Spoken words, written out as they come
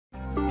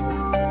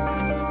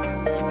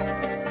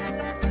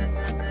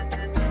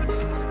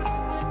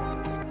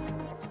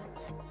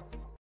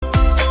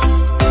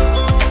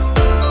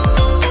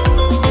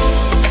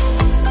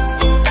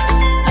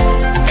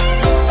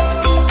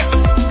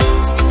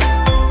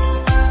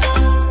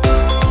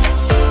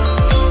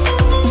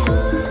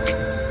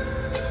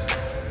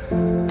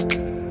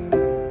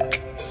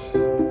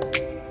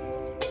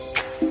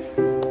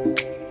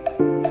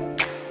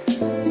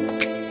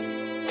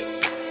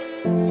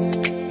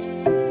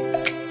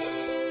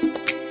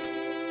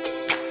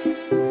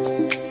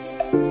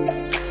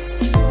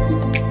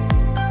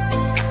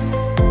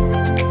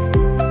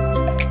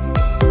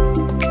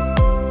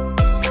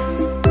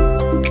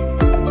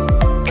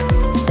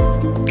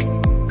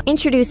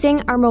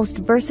Introducing our most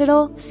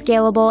versatile,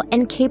 scalable,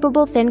 and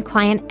capable thin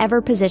client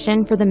ever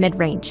positioned for the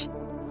mid-range.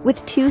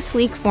 With 2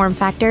 sleek form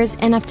factors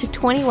and up to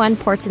 21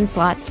 ports and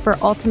slots for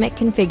ultimate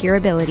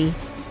configurability.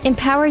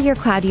 Empower your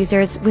cloud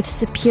users with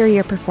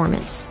superior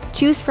performance.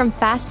 Choose from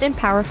fast and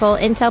powerful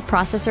Intel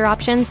processor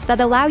options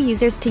that allow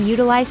users to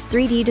utilize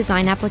 3D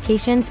design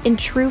applications in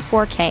true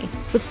 4K,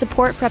 with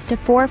support for up to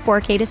 4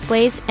 4K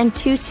displays and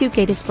 2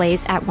 2K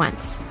displays at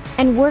once.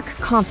 And work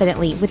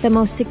confidently with the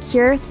most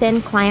secure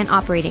thin client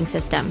operating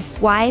system,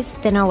 WYSE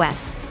Thin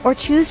OS, or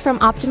choose from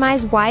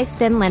optimized WYSE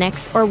Thin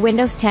Linux or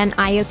Windows 10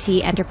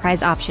 IoT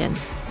enterprise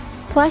options.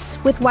 Plus,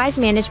 with WYSE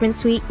Management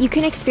Suite, you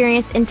can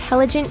experience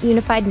intelligent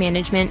unified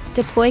management,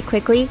 deploy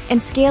quickly,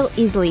 and scale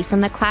easily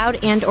from the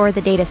cloud and/or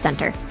the data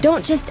center.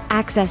 Don't just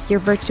access your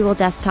virtual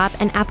desktop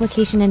and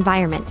application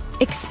environment.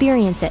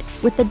 Experience it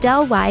with the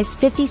Dell WYSE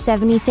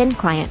 5070 Thin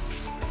Client.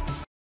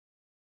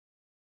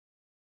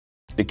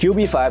 The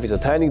Cubi 5 is a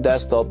tiny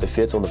desktop that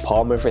fits on the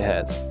palm of your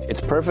hand. It's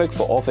perfect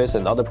for office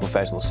and other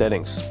professional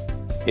settings.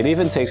 It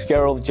even takes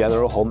care of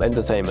general home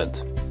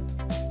entertainment.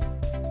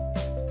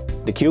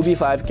 The Cubi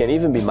 5 can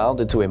even be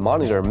mounted to a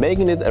monitor,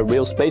 making it a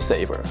real space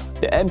saver.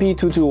 The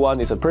MP221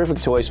 is a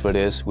perfect choice for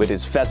this with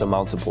its VESA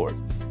mount support.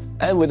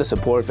 And with the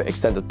support for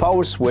extended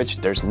power switch,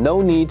 there's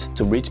no need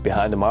to reach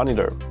behind the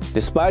monitor.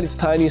 Despite its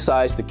tiny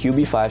size, the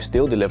Cubi 5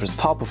 still delivers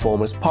top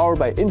performance powered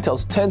by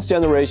Intel's 10th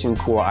generation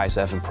Core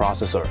i7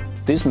 processor.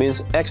 This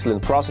means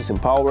excellent processing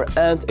power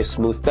and a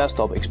smooth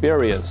desktop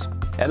experience.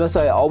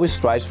 MSI always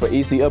strives for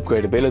easy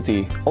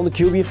upgradability. On the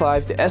Cubi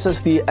 5, the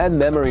SSD and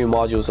memory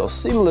modules are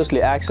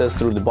seamlessly accessed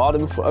through the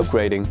bottom for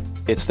upgrading.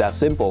 It's that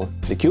simple.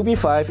 The Cubi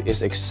 5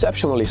 is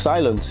exceptionally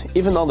silent.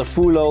 Even under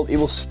full load, it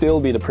will still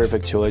be the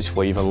perfect choice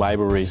for even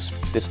libraries.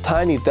 This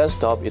tiny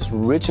desktop is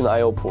rich in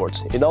I/O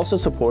ports. It also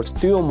supports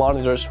dual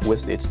monitors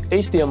with its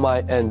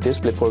HDMI and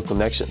DisplayPort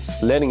connections,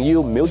 letting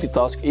you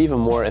multitask even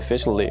more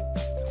efficiently.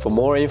 For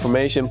more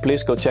information,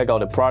 please go check out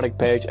the product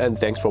page, and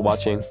thanks for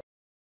watching.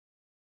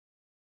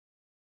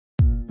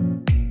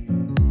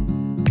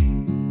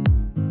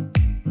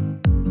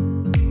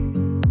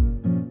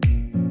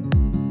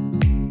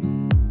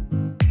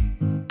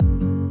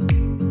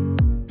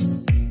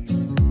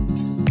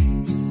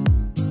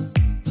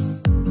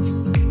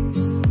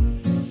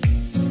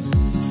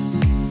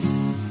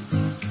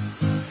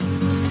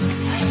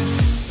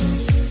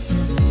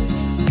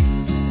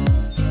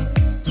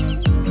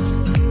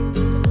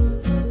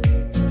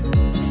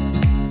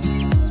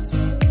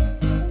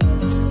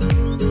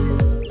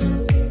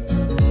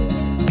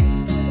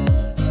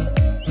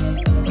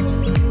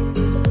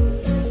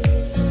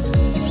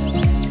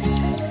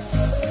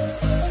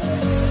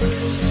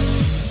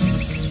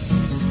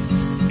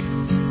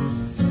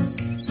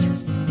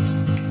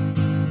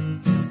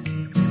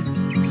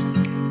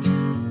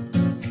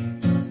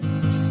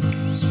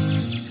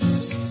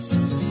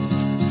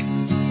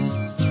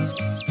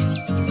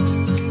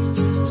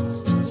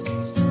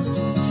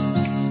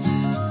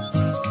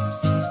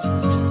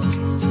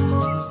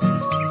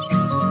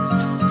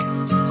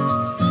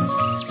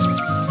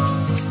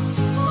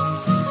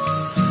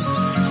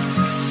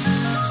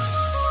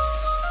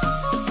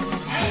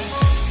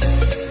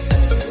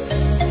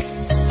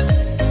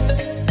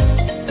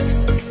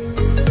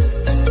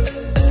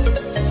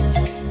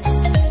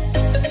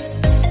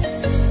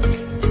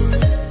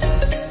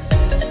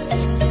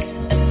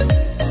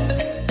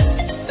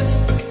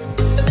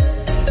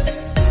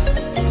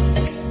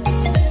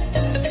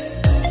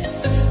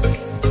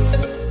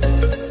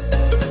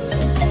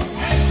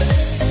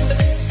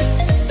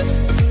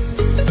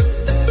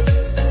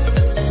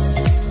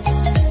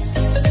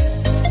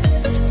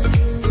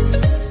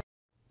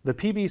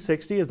 The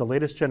PB60 is the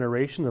latest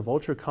generation of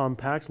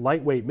ultra-compact,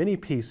 lightweight mini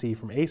PC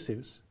from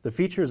ASUS. The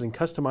features and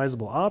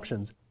customizable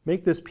options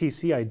make this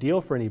PC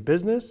ideal for any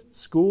business,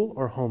 school,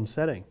 or home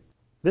setting.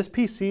 This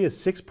PC is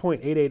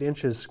 6.88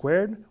 inches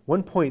squared,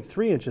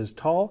 1.3 inches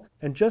tall,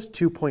 and just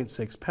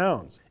 2.6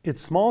 pounds.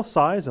 Its small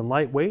size and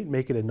lightweight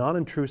make it a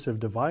non-intrusive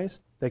device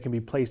that can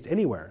be placed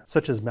anywhere,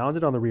 such as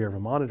mounted on the rear of a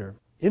monitor.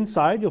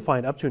 Inside, you'll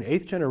find up to an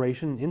 8th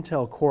generation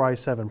Intel Core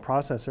i7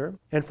 processor,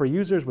 and for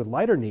users with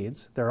lighter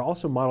needs, there are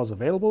also models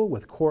available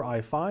with Core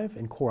i5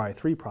 and Core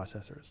i3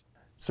 processors.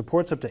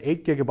 Supports up to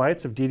 8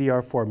 GB of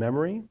DDR4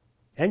 memory,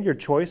 and your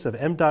choice of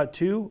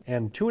M.2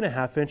 and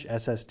 2.5-inch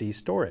SSD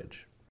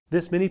storage.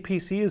 This mini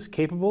PC is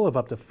capable of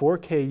up to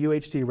 4K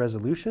UHD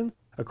resolution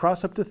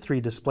across up to 3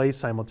 displays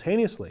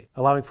simultaneously,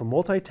 allowing for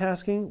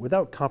multitasking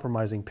without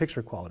compromising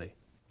picture quality.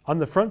 On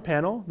the front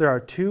panel, there are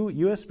 2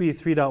 USB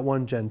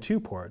 3.1 Gen 2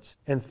 ports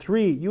and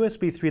 3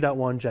 USB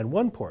 3.1 Gen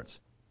 1 ports,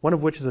 one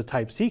of which is a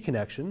Type-C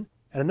connection,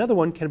 and another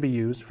one can be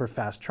used for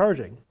fast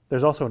charging.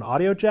 There's also an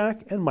audio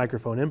jack and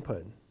microphone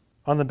input.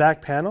 On the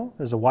back panel,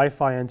 there's a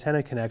Wi-Fi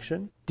antenna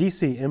connection,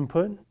 DC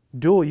input,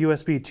 dual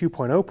USB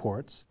 2.0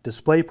 ports,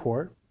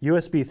 DisplayPort,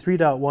 USB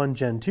 3.1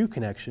 Gen 2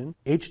 connection,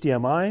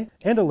 HDMI,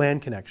 and a LAN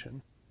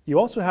connection. You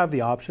also have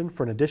the option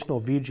for an additional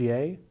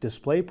VGA,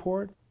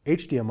 DisplayPort,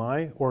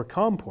 HDMI, or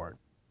COM port.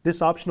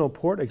 This optional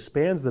port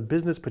expands the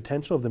business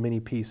potential of the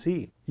mini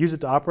PC. Use it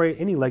to operate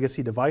any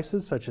legacy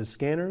devices such as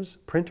scanners,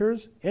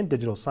 printers, and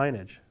digital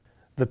signage.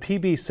 The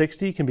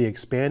PB60 can be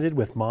expanded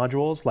with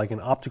modules like an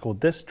optical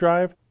disk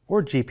drive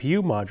or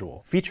GPU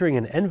module, featuring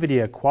an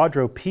NVIDIA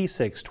Quadro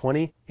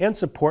P620 and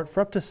support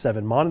for up to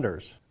 7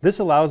 monitors. This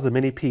allows the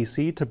mini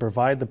PC to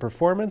provide the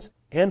performance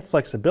and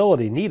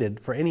flexibility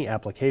needed for any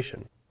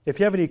application. If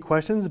you have any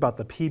questions about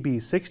the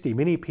PB60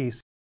 mini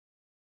PC,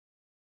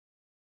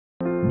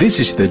 this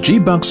is the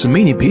ZBOX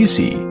mini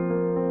PC.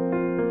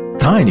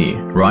 Tiny,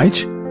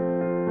 right?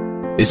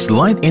 It's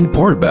light and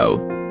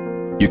portable.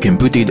 You can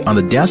put it on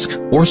the desk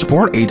or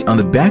support it on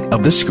the back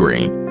of the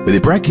screen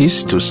with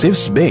brackets to save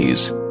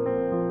space.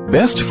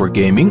 Best for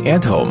gaming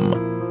at home.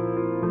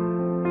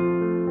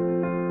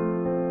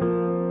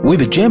 With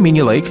the Gen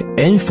Mini Lake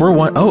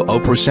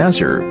N4100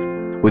 processor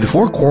with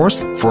 4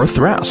 cores, 4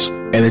 threads,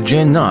 and the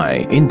Gen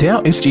 9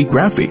 Intel HD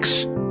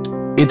graphics,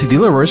 it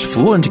delivers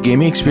fluent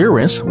gaming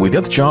experience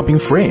without jumping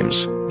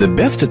frames. The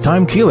best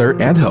time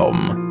killer at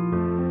home.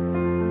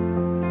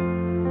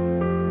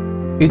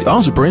 It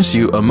also brings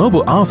you a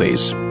mobile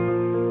office.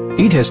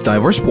 It has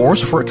diverse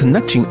ports for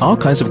connecting all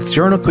kinds of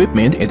external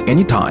equipment at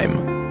any time.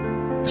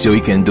 So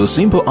you can do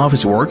simple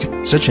office work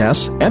such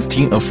as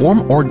editing a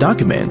form or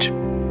document.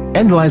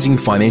 Analyzing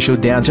financial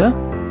data,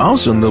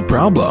 also no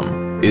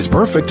problem. It's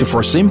perfect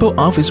for simple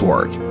office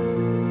work.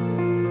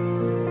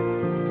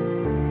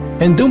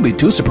 And don't be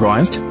too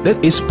surprised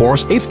that it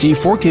supports HD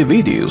 4K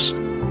videos.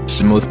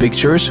 Smooth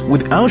pictures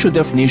with ultra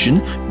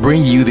definition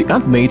bring you the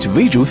ultimate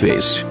visual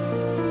feast.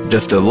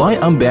 Just lie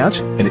on bed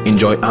and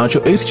enjoy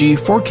Ultra HD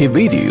 4K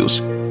videos.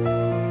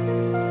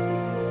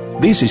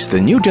 This is the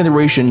new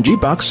generation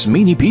ZBOX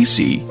mini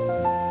PC.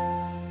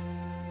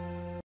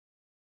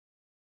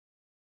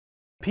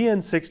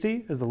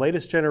 PN60 is the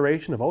latest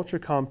generation of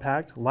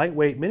ultra-compact,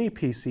 lightweight mini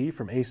PC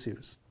from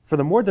ASUS. For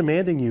the more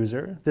demanding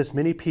user, this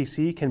mini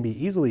PC can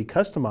be easily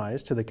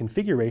customized to the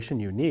configuration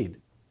you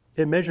need.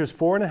 It measures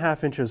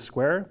 4.5 inches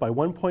square by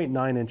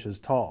 1.9 inches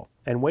tall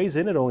and weighs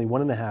in at only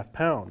 1.5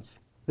 pounds.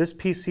 This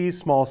PC's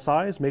small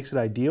size makes it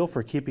ideal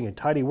for keeping a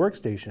tidy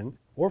workstation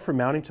or for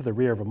mounting to the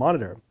rear of a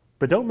monitor.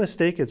 But don't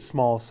mistake its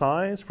small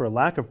size for a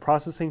lack of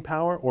processing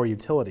power or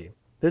utility.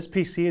 This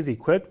PC is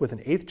equipped with an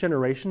 8th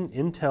generation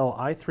Intel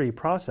i3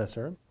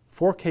 processor,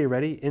 4K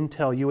ready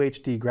Intel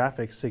UHD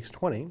graphics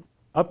 620,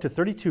 up to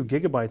 32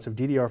 gigabytes of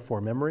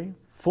DDR4 memory,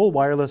 full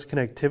wireless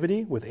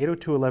connectivity with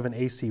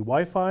 802.11ac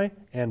Wi-Fi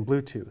and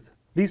Bluetooth.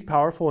 These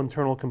powerful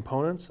internal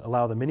components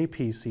allow the mini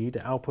PC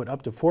to output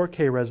up to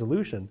 4K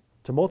resolution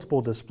to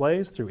multiple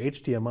displays through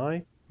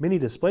HDMI, mini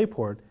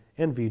DisplayPort,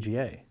 and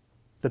VGA.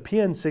 The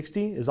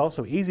PN60 is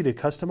also easy to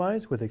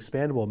customize with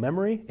expandable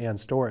memory and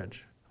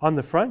storage. On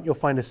the front, you'll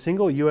find a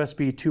single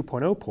USB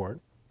 2.0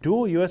 port,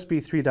 dual USB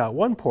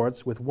 3.1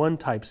 ports with one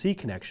Type-C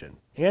connection,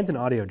 and an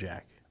audio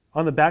jack.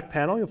 On the back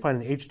panel, you'll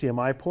find an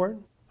HDMI port,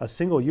 a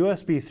single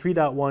USB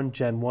 3.1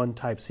 Gen 1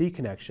 Type-C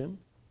connection,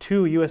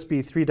 2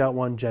 USB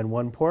 3.1 Gen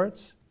 1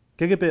 ports,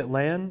 Gigabit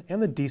LAN,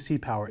 and the DC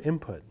power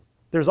input.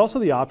 There's also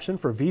the option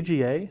for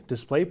VGA,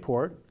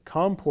 DisplayPort,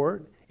 COM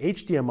port,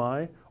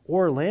 HDMI,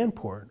 or LAN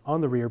port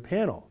on the rear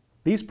panel.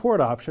 These port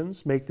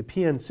options make the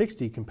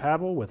PN60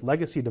 compatible with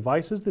legacy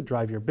devices that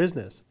drive your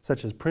business,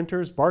 such as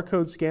printers,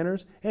 barcode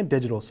scanners, and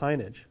digital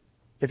signage.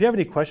 If you have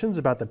any questions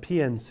about the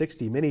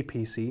PN60 mini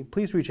PC,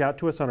 please reach out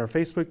to us on our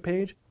Facebook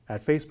page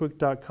at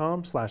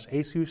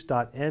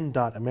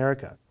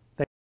facebook.com/asus.n.america.